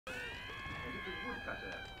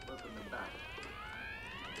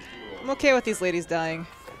I'm okay with these ladies dying.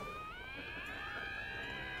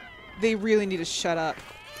 They really need to shut up.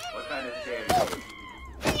 What kind of stairs?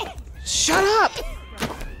 Shut up!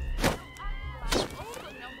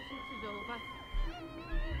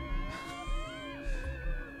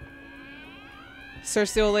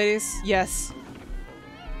 Search the old ladies? Yes.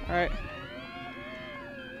 Alright.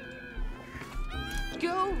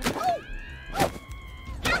 Go!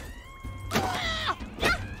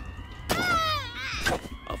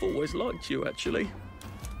 I've always liked you, actually.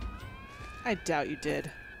 I doubt you did.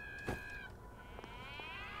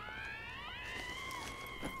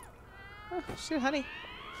 Oh, shoot, honey.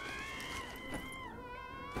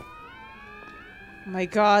 Oh my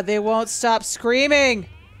god, they won't stop screaming!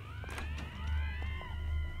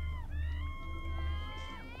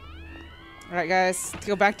 Alright, guys, let's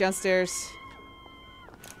go back downstairs.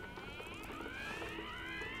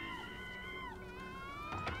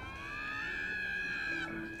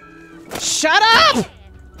 Shut up!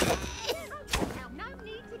 No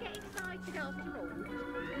need to get excited after all.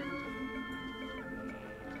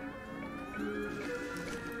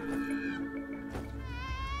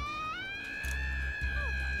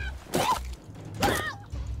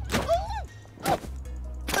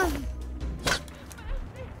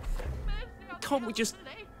 Can't we just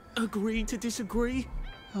agree to disagree?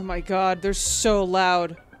 Oh my god, they're so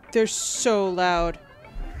loud. They're so loud.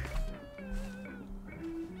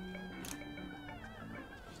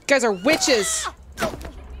 You guys are witches!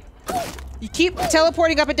 You keep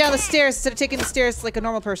teleporting up and down the stairs instead of taking the stairs like a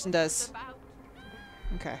normal person does.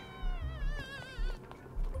 Okay.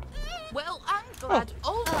 Well, I'm glad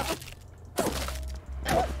all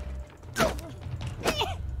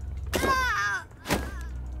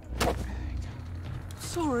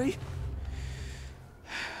Sorry.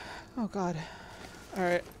 Oh god.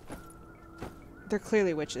 Alright. They're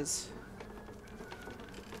clearly witches.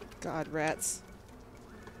 God, rats.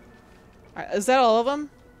 Alright, is that all of them?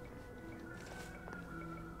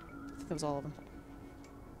 That was all of them.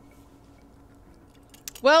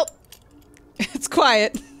 Well, it's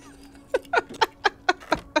quiet. There's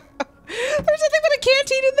nothing but a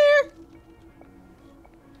canteen in there.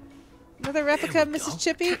 Another replica of Mrs.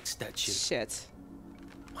 Chippy? Cat statue. Shit.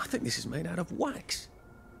 I think this is made out of wax.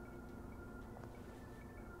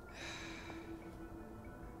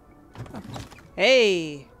 Oh.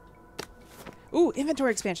 Hey. Ooh,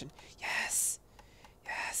 inventory expansion. Yes.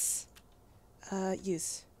 Yes.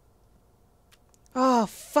 Use. Oh,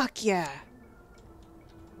 fuck yeah.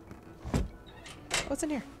 What's in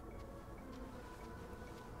here?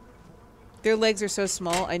 Their legs are so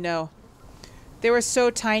small, I know. They were so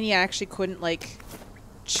tiny I actually couldn't, like,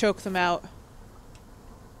 choke them out.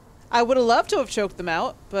 I would have loved to have choked them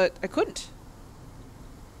out, but I couldn't.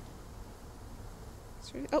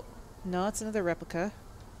 Oh, no, it's another replica.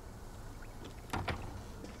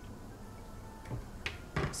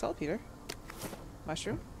 Saltpeter.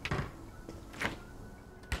 Mushroom. I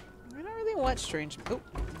don't really want strange. Oh,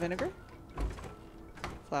 vinegar.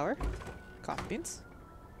 Flour. Coffee beans.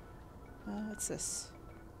 What's this?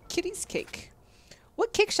 Kitty's cake.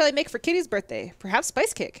 What cake shall I make for Kitty's birthday? Perhaps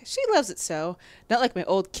spice cake. She loves it so. Not like my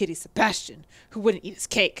old kitty Sebastian, who wouldn't eat his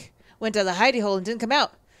cake. Went down the hidey hole and didn't come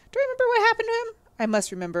out. Do I remember what happened to him? I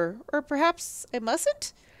must remember. Or perhaps I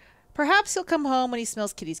mustn't? Perhaps he'll come home when he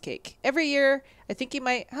smells Kitty's cake. Every year, I think he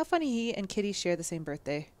might... How funny he and Kitty share the same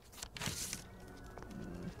birthday.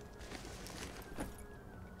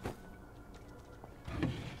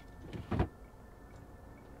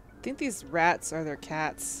 I think these rats are their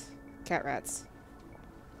cats. Cat rats.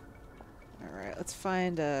 Alright, let's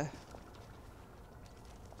find a...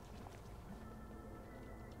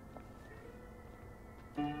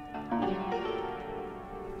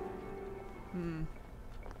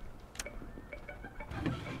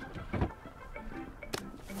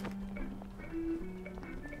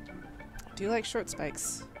 Do you like short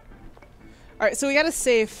spikes? Alright, so we got a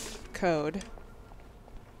safe code.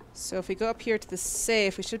 So if we go up here to the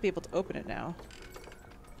safe, we should be able to open it now.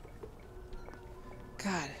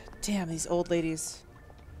 God damn, these old ladies.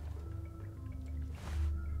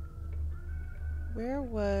 Where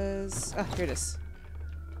was... Oh, here it is.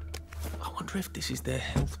 I wonder if this is their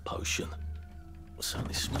health potion. It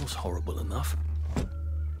certainly smells horrible enough.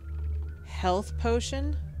 Health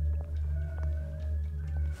potion?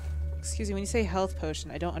 Excuse me, when you say health potion,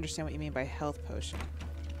 I don't understand what you mean by health potion.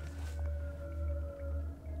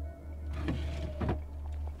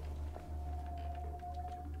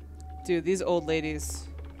 Dude, these old ladies.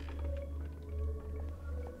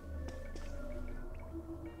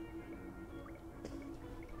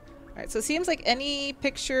 Alright, So it seems like any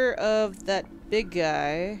picture of that big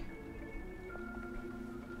guy.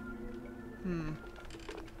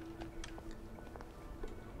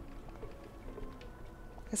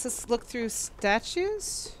 Guess let's look through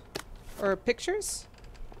statues? Or pictures?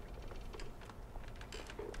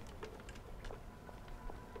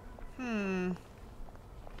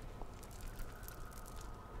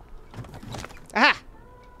 Aha!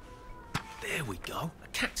 There we go. A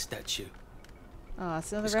cat statue. Oh,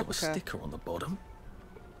 it's another It's got a replica. sticker on the bottom.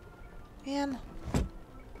 Man.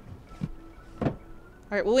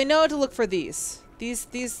 Alright, well we know to look for these. These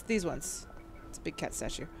ones. It's a big cat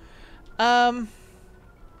statue. God,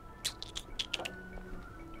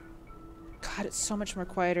 it's so much more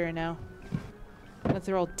quieter now. But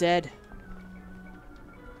they're all dead.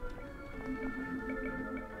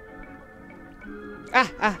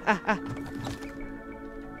 Ah!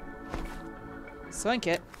 Sewing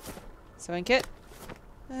kit. Sewing kit.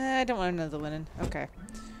 I don't want another linen. Okay.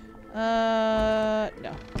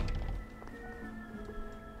 No.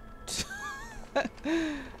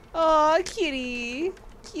 Aw, kitty.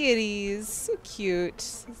 Kitties. So cute.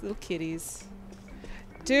 These little kitties.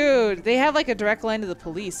 Dude, they have like a direct line to the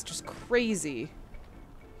police. Just crazy.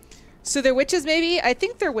 So they're witches, maybe? I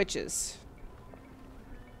think they're witches.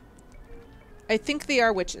 I think they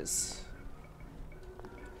are witches.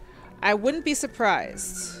 I wouldn't be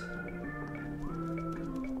surprised.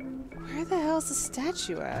 Where the hell is the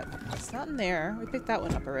statue at? It's not in there. We picked that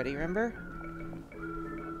one up already, remember?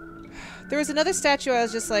 There was another statue I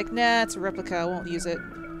was just like, nah, it's a replica. I won't use it.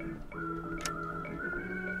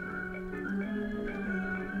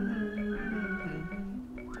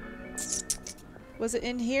 Was it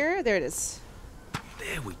in here? There it is.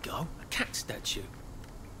 There we go. A cat statue.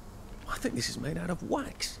 I think this is made out of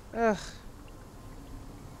wax. Ugh.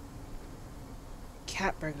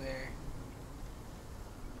 Cat burglar.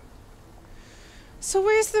 So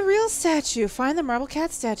where's the real statue? Find the marble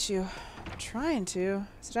cat statue. I'm trying to.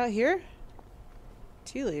 Is it out here?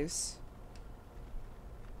 Tea leaves.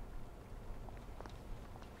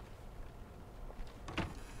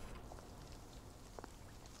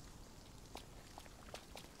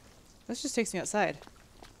 This just takes me outside.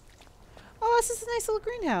 Oh, this is a nice little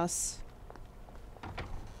greenhouse.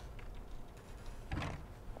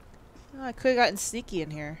 Oh, I could have gotten sneaky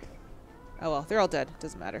in here. Oh well, they're all dead.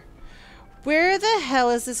 Doesn't matter. Where the hell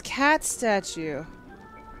is this cat statue? Look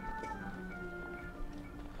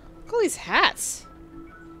at all these hats.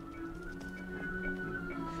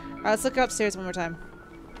 Alright, let's look upstairs one more time.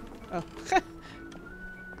 Oh.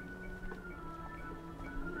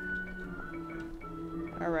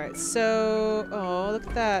 Alright, so... Oh, look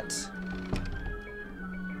at that.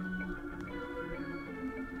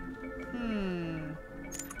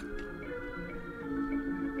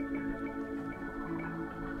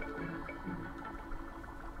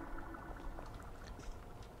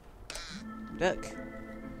 Look.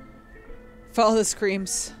 Follow the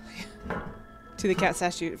screams to the cat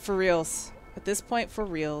statue. For reals. At this point, for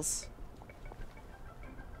reals.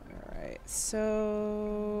 Alright,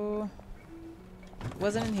 so...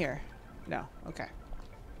 Wasn't in here. No, okay.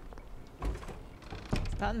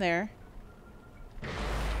 It's not in there.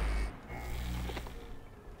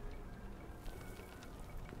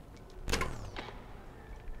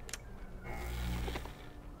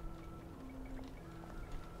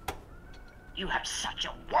 You have such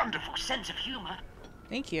a wonderful sense of humor.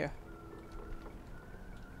 Thank you.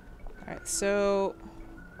 Alright, so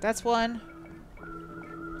that's one.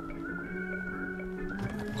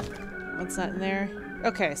 What's not in there?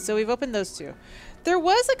 Okay, so we've opened those two. There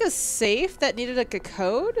was like a safe that needed like a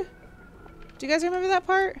code. Do you guys remember that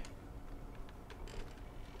part?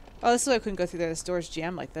 Oh, this is why I couldn't go through there. This door's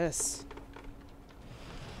jammed like this.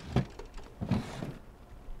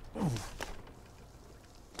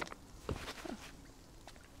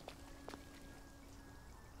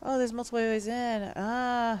 Oh, there's multiple ways in.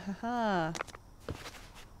 Ah, haha.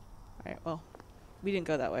 Alright, well, we didn't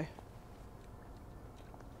go that way.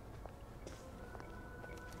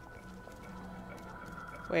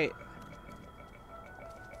 Wait.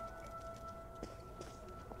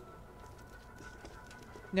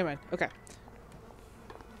 Never mind. Okay.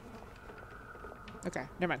 Okay,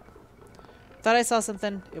 never mind. Thought I saw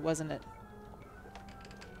something. It wasn't it.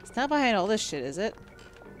 It's not behind all this shit, is it?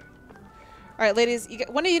 Alright, ladies.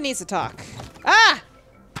 One of you needs to talk. Ah!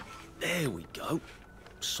 There we go.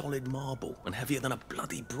 Solid marble and heavier than a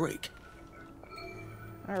bloody brick.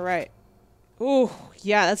 Alright. Ooh,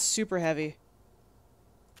 yeah, that's super heavy.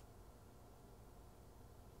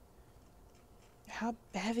 How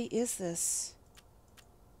heavy is this?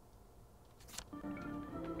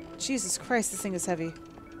 Jesus Christ, this thing is heavy.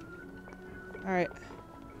 Alright.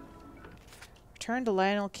 Return to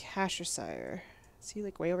Lionel Cashershire. Is he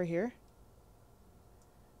like way over here?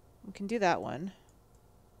 We can do that one.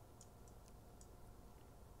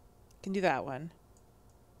 Can do that one.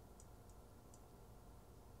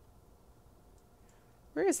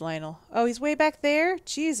 Where is Lionel? Oh, he's way back there?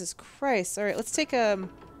 Jesus Christ. Alright, let's take one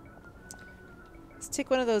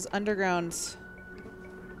of those undergrounds.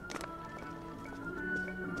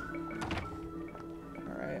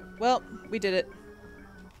 Alright. Well, we did it.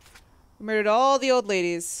 We murdered all the old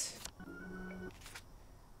ladies.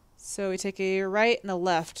 So we take a right and a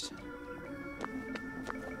left.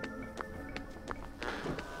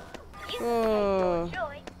 Oh.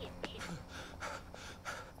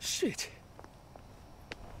 Shit.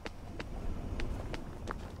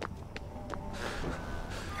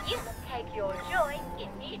 You must take your joy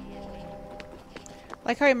immediately.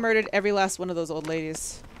 Like how I murdered every last one of those old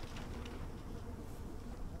ladies.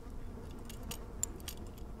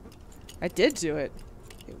 I did do it.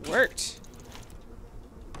 It worked.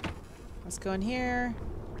 Let's go in here.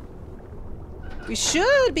 We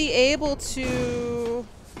should be able to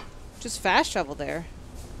just fast travel there.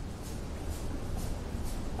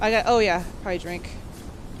 Oh yeah, probably drink.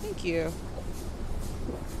 Thank you.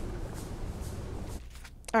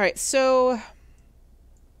 Alright, so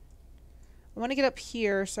I want to get up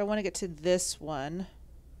here, so I want to get to this one.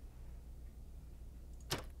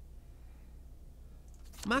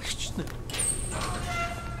 Maszczny.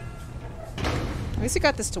 At least we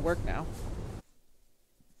got this to work now.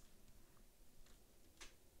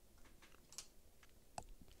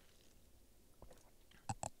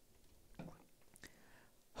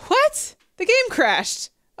 What? The game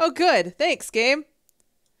crashed. Oh, good. Thanks, game.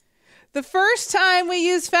 The first time we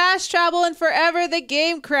use fast travel in forever, the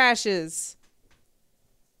game crashes.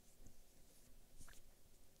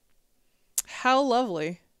 How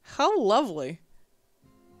lovely. How lovely.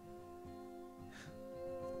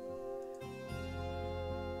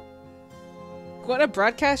 Want to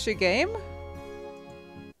broadcast your game?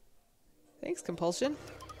 Thanks, Compulsion.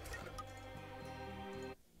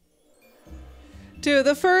 Dude,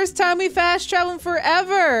 the first time we fast travel in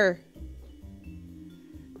forever.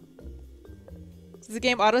 Does the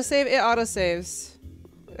game autosave? It autosaves.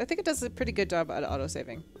 I think it does a pretty good job at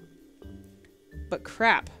autosaving. But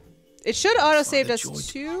crap. It should autosave us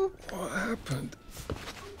too. What happened?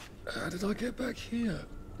 How did I get back here?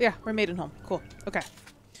 Yeah, we're Maidenholm. Cool. Okay.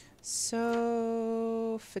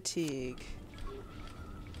 So, fatigue.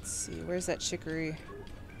 Let's see, where's that chicory?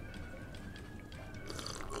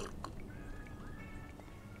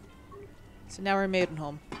 So now we're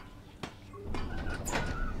Maidenholm.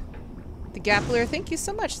 The Gappler, thank you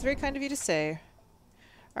so much. It's very kind of you to say.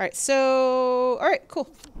 Alright, so... Alright, cool.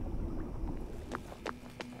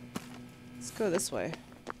 Let's go this way.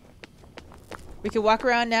 We can walk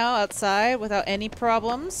around now outside without any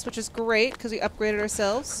problems, which is great because we upgraded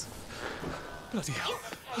ourselves. Bloody hell.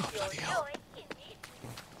 Oh, bloody hell.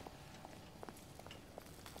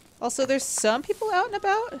 Also, there's some people out and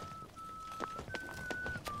about.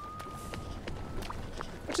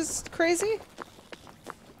 Which is crazy.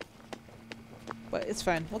 But it's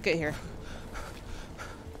fine. We'll get here.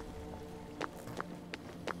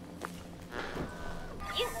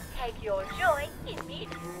 You must take your joy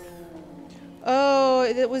immediately. Oh,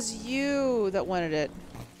 it was you that wanted it.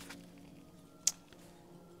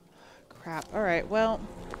 Crap. Alright, well.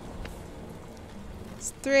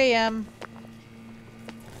 It's 3 a.m.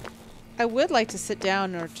 I would like to sit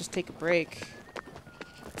down or just take a break.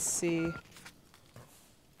 Let's see.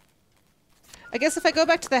 I guess if I go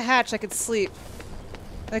back to the hatch, I could sleep.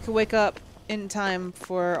 I could wake up in time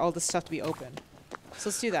for all this stuff to be open. So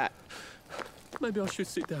let's do that. Maybe I should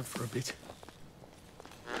sit down for a bit.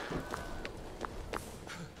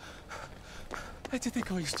 How do you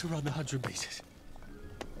think I used to run 100 meters?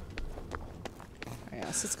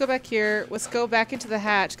 Yeah, so let's go back here. Let's go back into the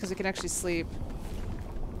hatch because we can actually sleep.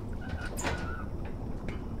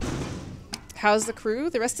 How's the crew?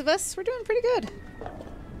 The rest of us? We're doing pretty good.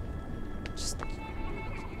 Just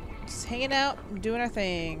hanging out and doing our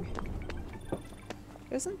thing.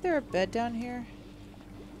 Isn't there a bed down here?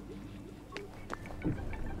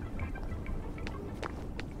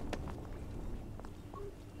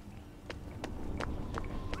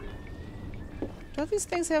 Don't these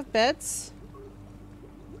things have beds?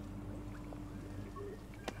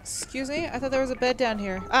 Excuse me? I thought there was a bed down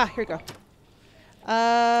here. Ah, here we go.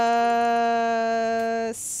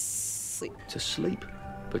 Sleep. To sleep,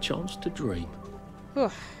 perchance to dream.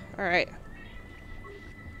 Whew. Alright.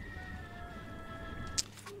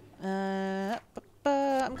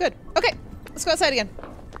 I'm good. Okay, let's go outside again.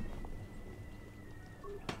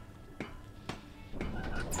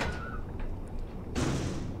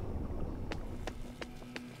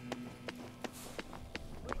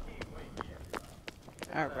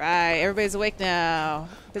 Alright, everybody's awake now.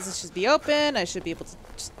 Business should be open. I should be able to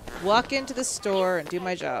just walk into the store and do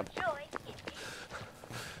my job.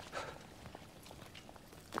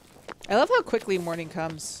 I love how quickly morning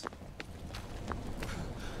comes.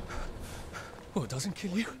 Oh, it doesn't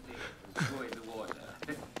kill you? Enjoy the water.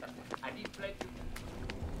 I need plenty.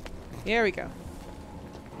 Here we go.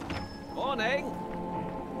 Morning.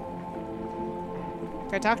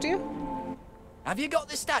 Can I talk to you? Have you got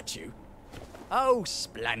the statue? Oh,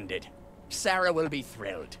 splendid. Sarah will be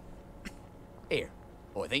thrilled. Here,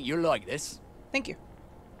 I think you'll like this. Thank you.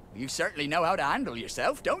 You certainly know how to handle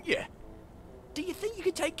yourself, don't you? Do you think you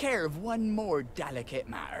could take care of one more delicate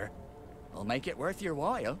matter? I'll make it worth your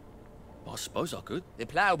while. I suppose I could. The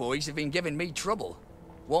ploughboys have been giving me trouble.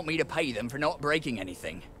 Want me to pay them for not breaking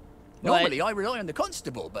anything. What? Normally I rely on the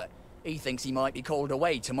constable, but he thinks he might be called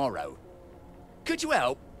away tomorrow. Could you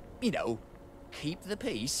help, you know, keep the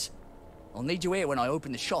peace? I'll need you here when I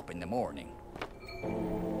open the shop in the morning.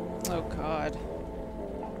 Oh god.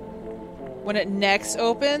 When it next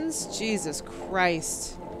opens? Jesus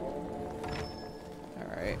Christ.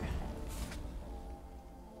 Alright.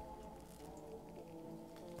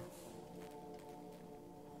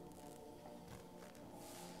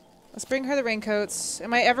 Let's bring her the raincoats.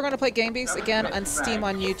 Am I ever going to play Gang Beasts again on Steam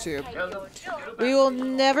on YouTube? We will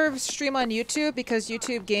never stream on YouTube because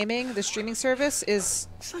YouTube Gaming, the streaming service, is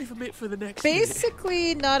Save a bit for the next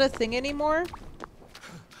basically not a thing anymore.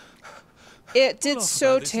 It did laugh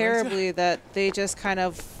so about this later. terribly that they just kind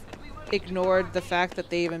of ignored the fact that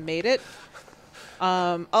they even made it.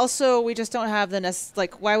 Also, we just don't have the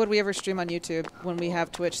like, why would we ever stream on YouTube when we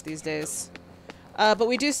have Twitch these days? But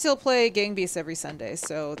we do still play Gang Beasts every Sunday,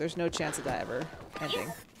 so there's no chance of that ever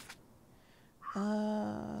ending.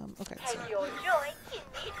 Okay. So.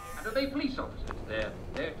 And are they police officers? They're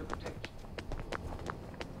there to protect you.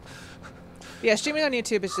 Yeah, streaming on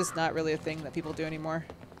YouTube is just not really a thing that people do anymore.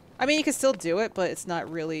 I mean, you can still do it, but it's not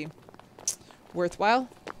really worthwhile.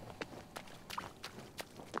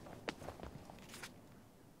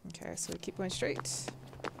 Okay, so we keep going straight.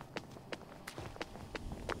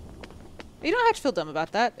 You don't have to feel dumb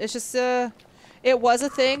about that. It's just, it was a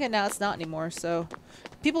thing and now it's not anymore. So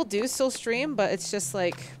people do still stream, but it's just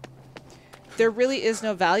like, there really is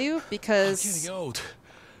no value because I'm getting old.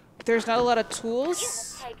 there's not a lot of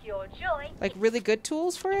tools, like really good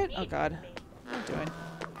tools for it. Oh god, what am I doing?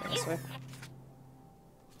 Going this way.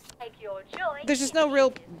 There's just no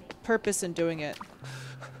real purpose in doing it.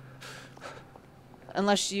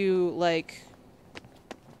 Unless you, like,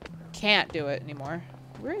 can't do it anymore.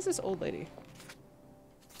 Where is this old lady?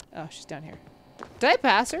 Oh, she's down here. Did I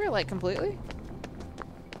pass her, like, completely?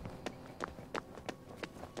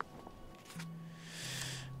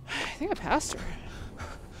 I think I passed her.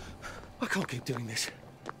 I can't keep doing this.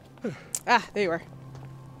 Ah, there you are.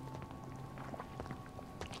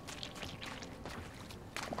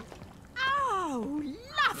 Oh,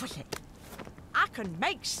 lovely. I can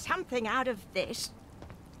make something out of this.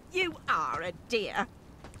 You are a dear.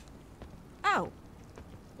 Oh,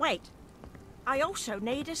 wait. I also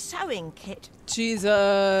need a sewing kit. Jesus.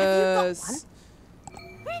 Have you got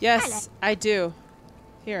one? Where's Yes, Ella? I do.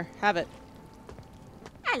 Here, have it.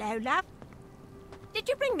 Hello, love. Did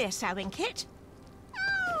you bring me a sewing kit?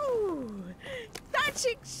 Oh, that's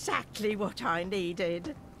exactly what I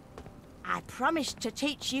needed. I promised to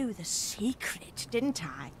teach you the secret, didn't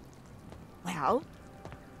I? Well,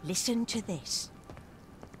 listen to this.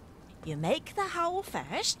 You make the hole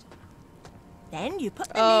first, then you put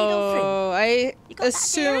the needle through. Oh, I You got that,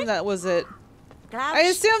 assumed dearie? that was it. Gloves, I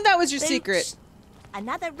assumed that was your boots, secret.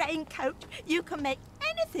 Another raincoat. You can make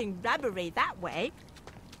anything rubbery that way.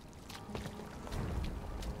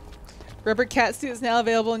 Rubber cat suit is now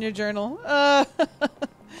available in your journal. I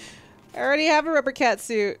already have a rubber cat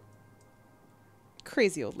suit.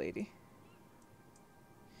 Crazy old lady.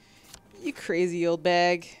 You crazy old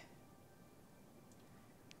bag.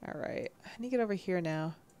 Alright. I need to get over here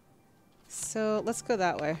now. So, let's go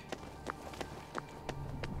that way.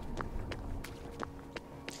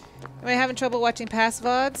 Am I having trouble watching past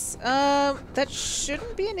VODs? That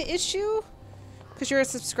shouldn't be an issue. Because you're a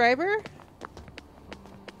subscriber.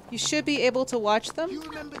 You should be able to watch them. You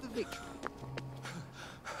remember the victory?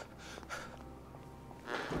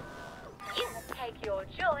 You take your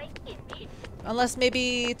joy in it. Unless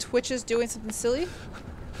maybe Twitch is doing something silly.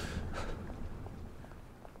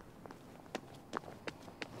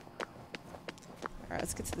 Alright,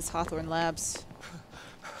 let's get to this Hawthorne Labs.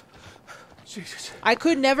 Jesus. I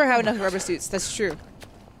could never have enough rubber suits, that's true.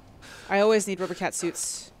 I always need rubber cat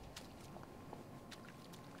suits.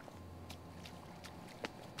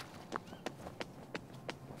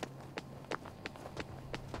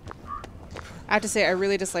 I have to say, I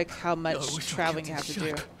really dislike how much I wish I traveling kept you have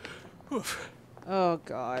in to do. shape. Oof. Oh,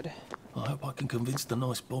 God. I hope I can convince the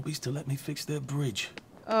nice bobbies to let me fix their bridge.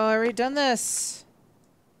 Oh, I already done this.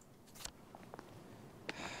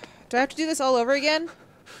 Do I have to do this all over again?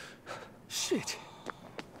 Shit.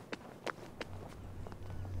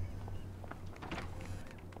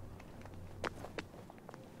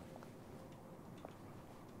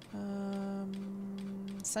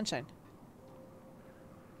 Sunshine.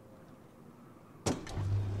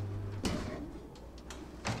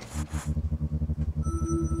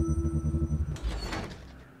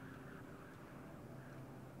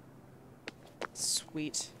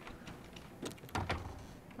 Sweet.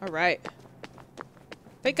 All right.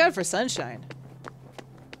 Thank God for sunshine.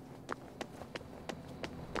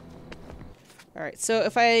 All right, so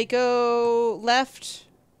if I go left,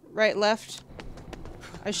 right, left,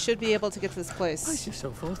 I should be able to get to this place. Brace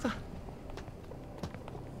yourself, Arthur.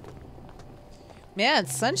 Man,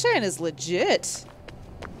 sunshine is legit.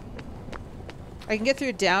 I can get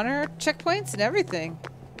through downer checkpoints and everything.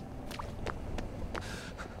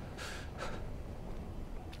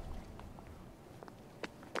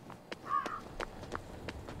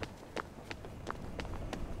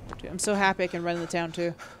 Dude, I'm so happy I can run in the town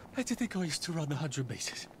too. How do you think I used to run 100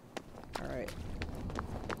 meters? All right.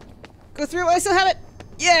 Go through. I still have it.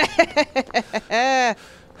 Yeah.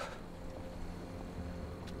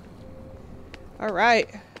 All right.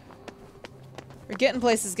 We're getting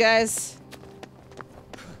places, guys.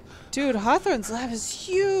 Dude, Hawthorne's lab is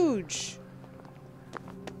huge.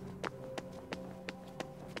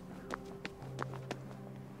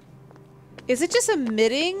 Is it just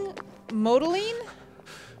emitting modeling?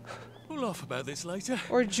 We'll laugh about this later.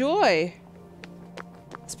 Or joy?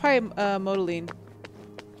 It's probably modeling.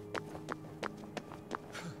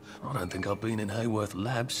 I don't think I've been in Hayworth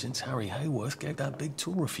Labs since Harry Hayworth gave that big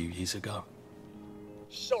tour a few years ago.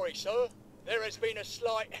 Sorry, sir. There has been a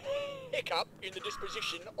slight hiccup in the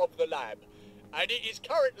disposition of the lab, and it is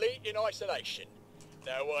currently in isolation.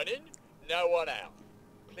 No one in, no one out.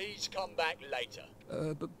 Please come back later.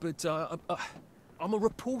 I'm a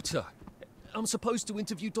reporter. I'm supposed to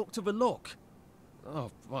interview Dr. Verloc. Oh,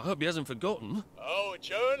 I hope he hasn't forgotten. Oh, a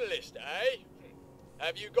journalist, eh?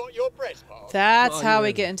 Have you got your press pass? That's how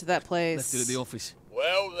we get into that place. Left it at the office.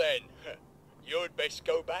 Well then, you'd best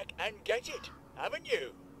go back and get it, haven't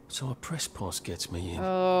you? So a press pass gets me in.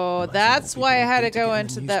 Oh, Imagine that's what why I people had to do go get in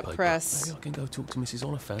into the that newspaper. press. Maybe I can go talk to Mrs.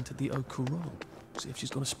 Oliphant at the Au Courant. See if she's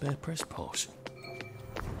got a spare press pass.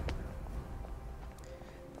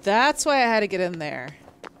 That's why I had to get in there.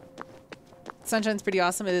 Sunshine's pretty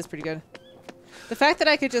awesome. It is pretty good. The fact that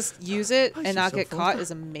I could just use it and not get caught is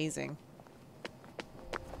amazing.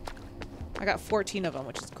 I got 14 of them,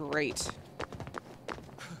 which is great.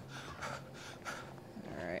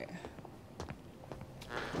 Alright.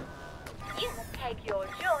 You take your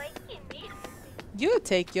joy immediately. You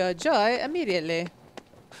take your joy immediately.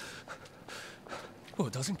 Oh,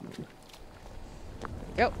 it doesn't.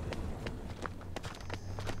 Go.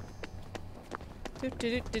 Do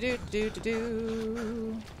do do do do do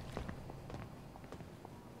do.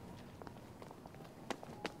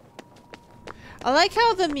 I like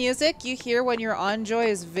how the music you hear when you're on Joy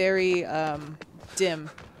is very dim.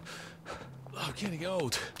 I'm getting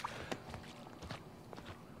old.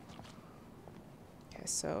 Okay,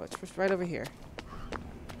 so it's just right over here.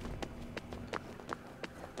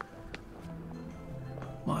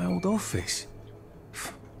 My old office.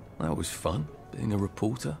 That was fun, being a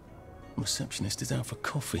reporter. Receptionist is out for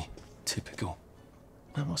coffee. Typical.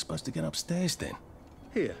 How am I supposed to get upstairs then?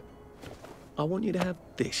 Here. I want you to have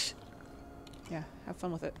this. Yeah, have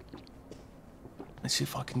fun with it. Let's see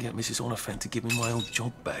if I can get Mrs. Oliphant to give me my old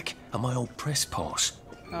job back and my old press pass.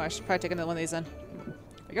 Oh, I should probably take another one of these then. There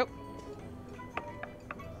we go.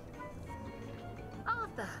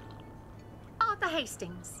 Arthur. Arthur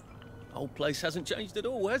Hastings. Old place hasn't changed at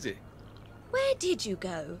all, has it? Where did you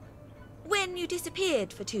go? When you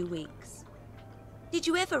disappeared for 2 weeks? Did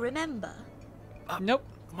you ever remember? Nope.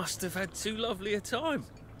 Must have had too lovely a time.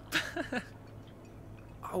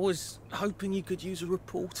 I was hoping you could use a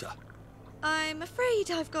reporter. I'm afraid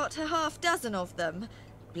I've got a half-dozen of them.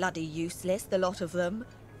 Bloody useless, the lot of them.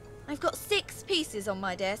 I've got 6 pieces on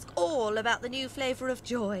my desk, all about the new flavour of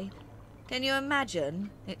joy. Can you imagine?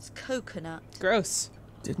 It's coconut. Gross.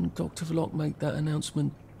 Didn't Dr. Verloc make that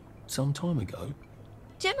announcement some time ago?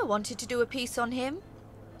 Gemma wanted to do a piece on him.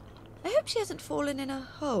 I hope she hasn't fallen in a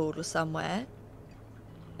hole somewhere.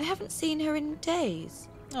 I haven't seen her in days.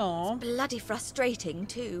 Aww. Bloody frustrating,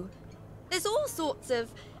 too. There's all sorts of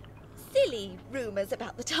silly rumours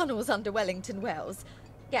about the tunnels under Wellington Wells.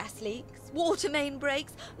 Gas leaks, water main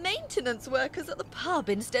breaks, maintenance workers at the pub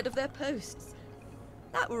instead of their posts.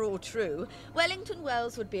 That were all true, Wellington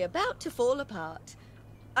Wells would be about to fall apart.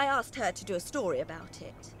 I asked her to do a story about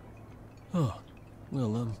it. Oh,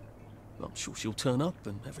 well, I'm sure she'll turn up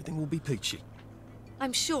and everything will be peachy.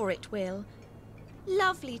 I'm sure it will.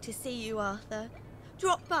 Lovely to see you, Arthur.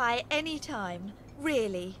 Drop by any time,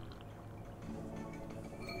 really.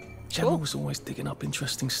 Gemma was always digging up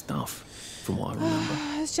interesting stuff, from what I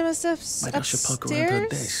remember. Is Gemma's stuff Maybe I should poke around her upstairs?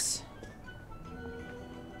 desk.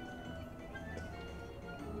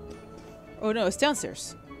 Oh no, it's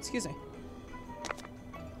downstairs. Excuse me.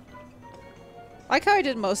 I like how I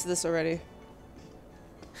did most of this already.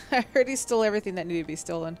 I heard he stole everything that needed to be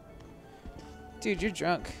stolen. Dude, you're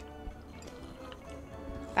drunk.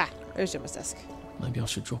 Ah, there's Gemma's desk. Maybe I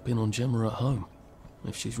should drop in on Gemma at home.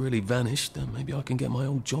 If she's really vanished, then maybe I can get my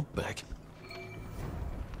old job back.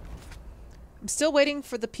 I'm still waiting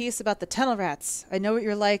for the piece about the tunnel rats. I know what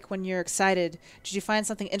you're like when you're excited. Did you find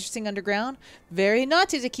something interesting underground? Very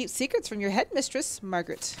naughty to keep secrets from your headmistress,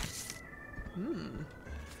 Margaret.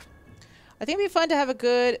 I think it'd be fun to have a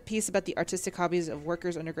good piece about the artistic hobbies of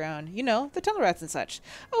workers underground. You know, the tunnel rats and such.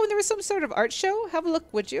 Oh, and there was some sort of art show? Have a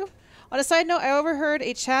look, would you? On a side note, I overheard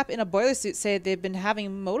a chap in a boiler suit say they've been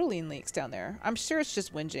having motoline leaks down there. I'm sure it's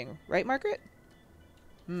just whinging. Right, Margaret?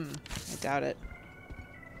 I doubt it.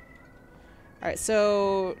 Alright,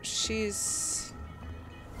 so she's...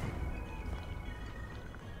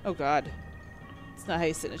 Oh, God. It's not how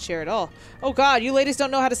you sit in a chair at all. Oh, God, you ladies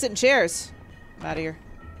don't know how to sit in chairs. I'm out of here.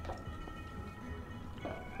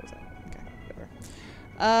 Close that. Okay,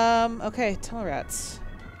 whatever. Okay, tunnel rats.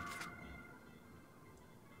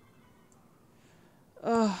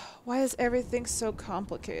 Ugh, why is everything so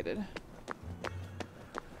complicated?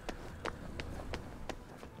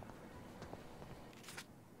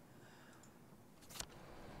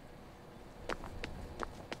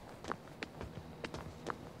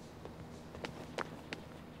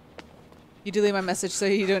 You delete my message so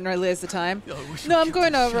you don't realize the time? No, I'm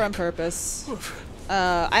going over on purpose.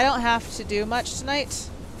 I don't have to do much tonight.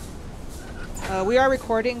 We are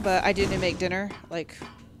recording, but I didn't make dinner, like,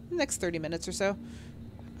 next 30 minutes or so.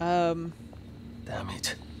 Damn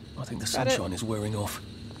it. I think the sunshine is wearing off.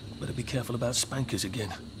 Better be careful about spankers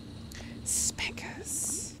again.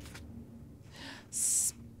 Spankers.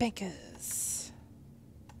 Spankers.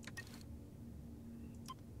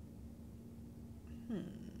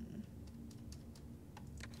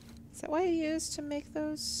 Is that what I used to make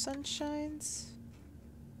those sunshines?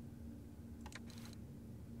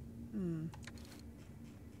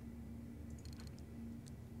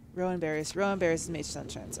 Rowan berries. Rowan berries made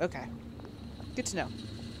sunshines. Okay. Good to know.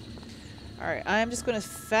 Alright, I'm just going to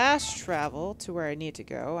fast travel to where I need to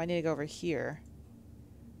go. I need to go over here.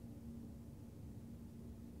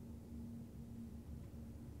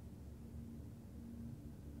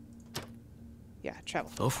 Yeah,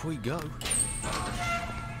 travel. Off we go.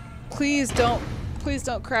 Please don't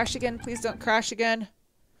crash again. Please don't crash again.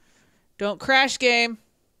 Don't crash, game.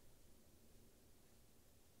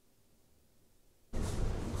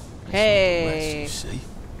 Hey. It's not rats, you see.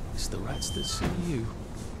 It's the rats that see you.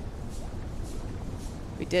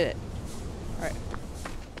 We did it. Alright.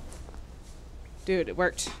 Dude, it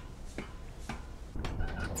worked.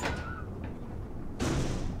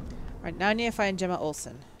 Alright, now I need to find Gemma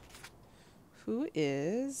Olsen. Who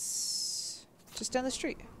is just down the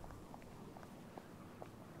street.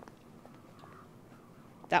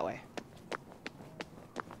 That way.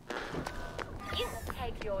 You will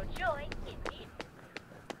take your joy in it.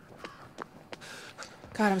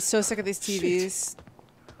 God, I'm so sick of these TVs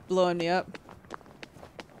blowing me up.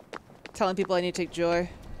 Telling people I need to take joy.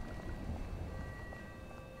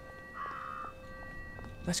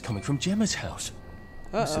 That's coming from Gemma's house.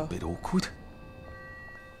 That's a bit awkward.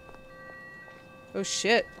 Oh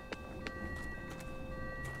shit.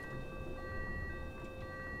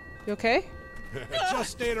 You okay?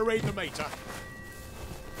 Just there to read the meter.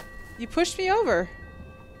 You pushed me over.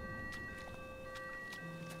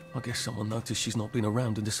 I guess someone noticed she's not been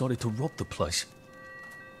around and decided to rob the place.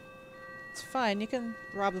 It's fine. You can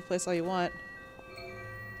rob the place all you want.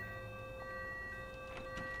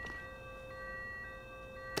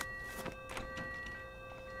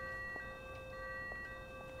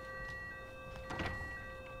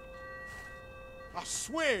 I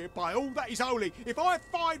swear by all that is holy, if I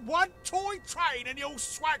find one toy train in your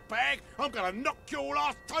swag bag, I'm gonna knock your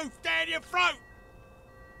last tooth down your throat!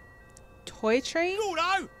 Toy train?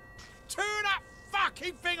 Gordo! Turn that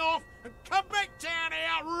fucking thing off and come back down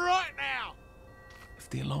here right now! If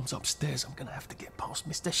the alarm's upstairs, I'm gonna have to get past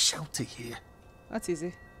Mr. Shelter here. That's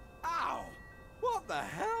easy. Ow! What the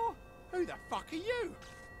hell? Who the fuck are you?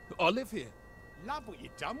 I live here. Love what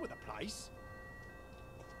you've done with the place.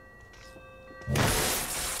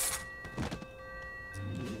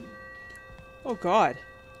 Oh God.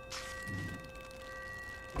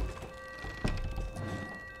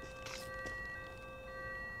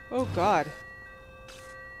 Oh God.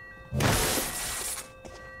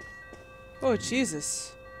 Oh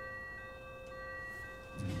Jesus.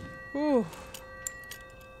 Ooh.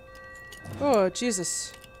 Oh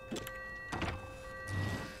Jesus.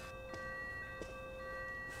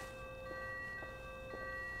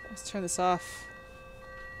 Let's turn this off.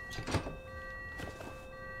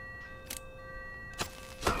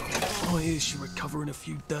 I hear she'll recover in a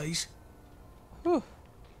few days. Whew.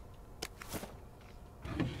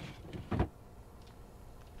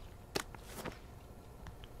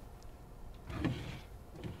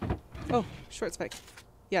 Oh, short spike.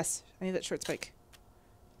 Yes, I need that short spike.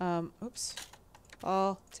 Oops.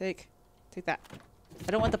 I'll take that.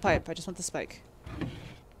 I don't want the pipe, I just want the spike.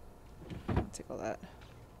 I'll take all that.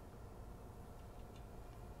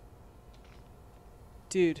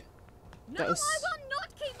 Dude. No, I will not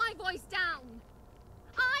keep my voice down.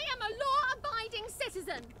 I am a law-abiding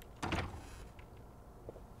citizen.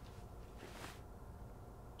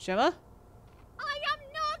 Gemma? I am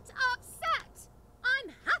not upset. I'm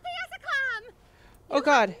happy as a clam. Oh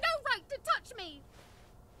God. You have no right to touch me.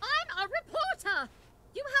 I'm a reporter.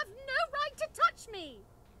 You have no right to touch me.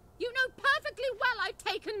 You know perfectly well I've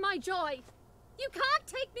taken my joy. You can't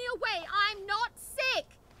take me away. I'm not sick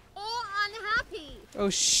or unhappy. Oh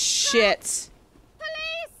shit.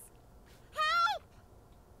 Police! Help!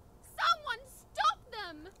 Someone stop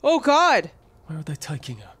them! Oh God. Where are they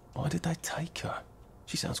taking her? Why did they take her?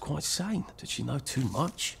 She sounds quite sane. Did she know too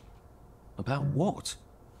much? About what?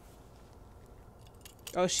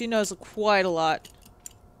 Oh, she knows quite a lot.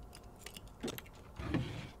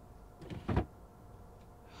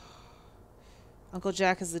 Uncle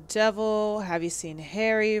Jack is the devil. Have you seen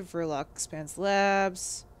Harry? Verloc expands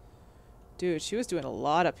labs. Dude, she was doing a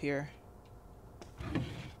lot up here.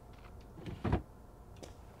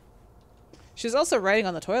 She's also writing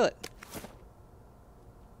on the toilet.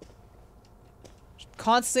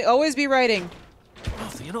 Constantly, always be writing.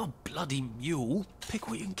 Arthur, you're not a bloody mule. Pick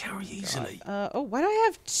what you can carry easily. Oh, why do I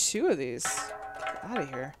have 2 of these? Get out of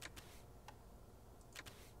here.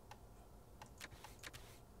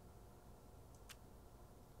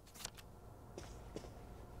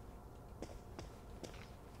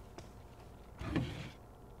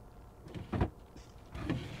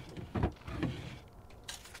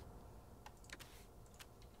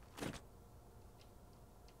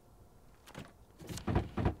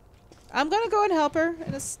 I'm gonna go and help her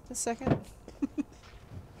in a second.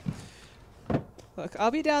 Look,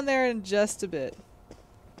 I'll be down there in just a bit.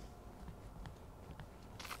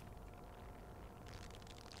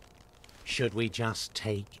 Should we just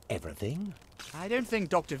take everything? I don't think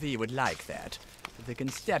Dr. V would like that. The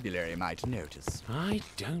constabulary might notice. I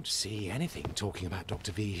don't see anything talking about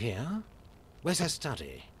Dr. V here. Where's her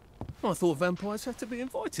study? I thought vampires have to be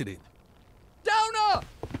invited in. Downer!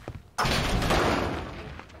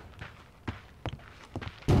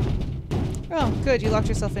 Oh, good. You locked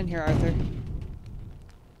yourself in here, Arthur.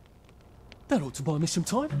 That ought to buy me some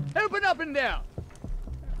time. Open up in there!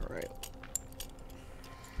 Alright.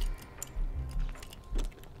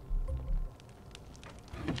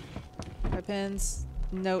 Weapons.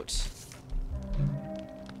 Note.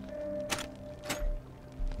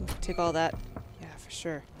 Ooh, take all that. Yeah, for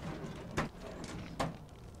sure.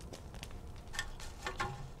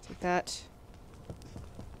 Take that.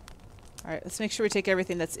 Alright, let's make sure we take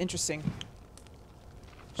everything that's interesting.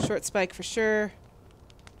 Short spike for sure.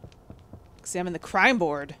 Examine the crime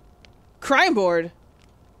board. Crime board?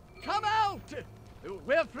 Come out!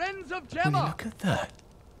 We're friends of Will you Gemma! look at that?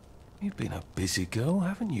 You've been a busy girl,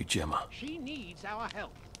 haven't you, Gemma? She needs our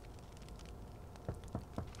help.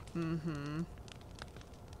 Mm-hmm.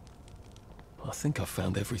 I think I've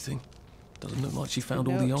found everything. Doesn't look like she found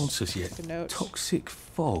all the Note. answers yet. Good note. Toxic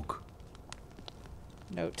fog.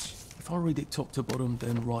 Note. If I read it top to bottom,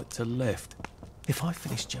 then right to left. If I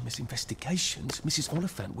finished Gemma's investigations, Mrs.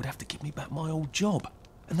 Oliphant would have to give me back my old job.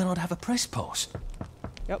 And then I'd have a press pass.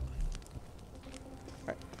 Yep.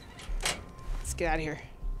 Alright. Let's get out of here.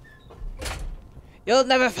 You'll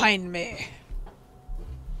never find me.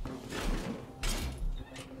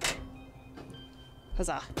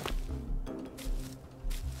 Huzzah.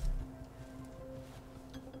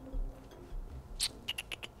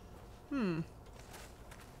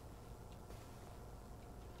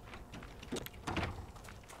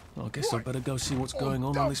 I guess I'd better go see what's going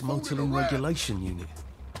on this motel in regulation unit.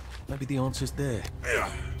 Maybe the answer's there.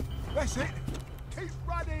 That's it. Keep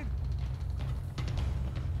running.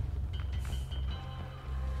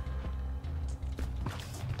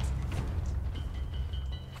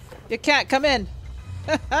 You can't come in.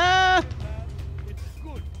 It's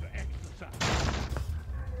good for exercise.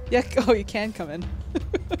 Yeah. Oh, you can come in.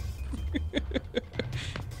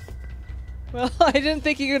 Well, I didn't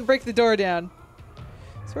think you could break the door down.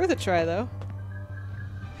 It's worth a try, though.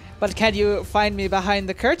 But can you find me behind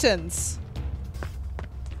the curtains?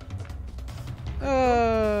 Think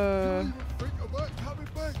about coming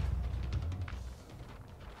back.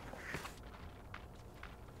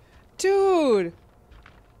 Dude!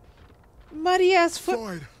 Muddy ass foot.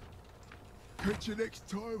 Fine. Catch you next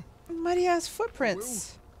time. Muddy ass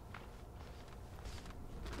footprints.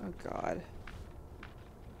 Oh god.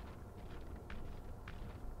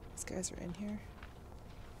 These guys are in here.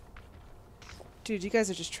 Dude, you guys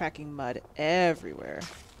are just tracking mud everywhere.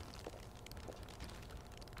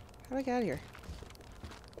 How do I get out of here?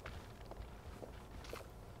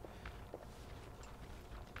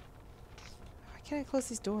 Why can't I close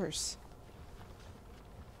these doors?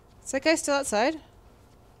 Is that guy still outside?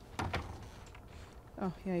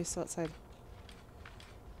 Oh, yeah, he's still outside.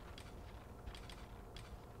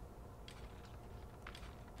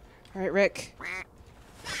 Alright, Rick.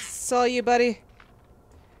 Saw you, buddy.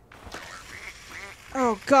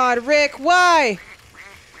 Oh god, Rick, why?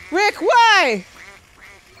 Rick, why?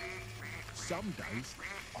 Some days,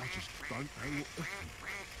 I just don't know what to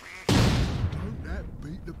think. Don't that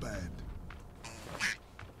beat the band?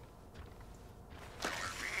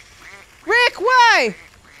 Rick, why?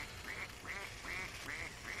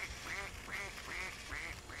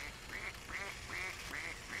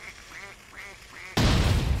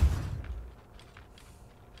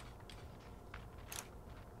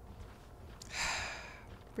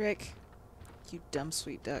 Rick, you dumb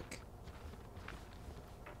sweet duck.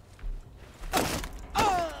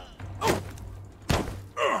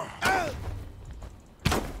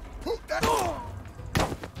 Put that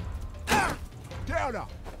down her!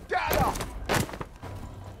 Down her!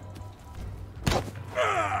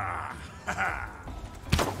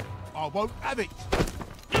 I won't have it!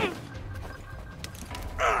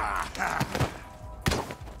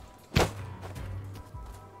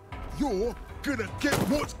 You're gonna get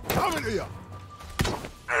what's coming to you!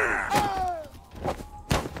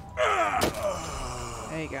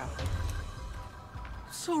 There you go.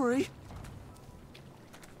 Sorry.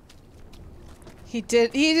 He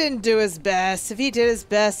didn't do his best. If he did his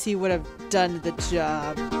best, he would have done the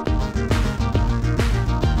job.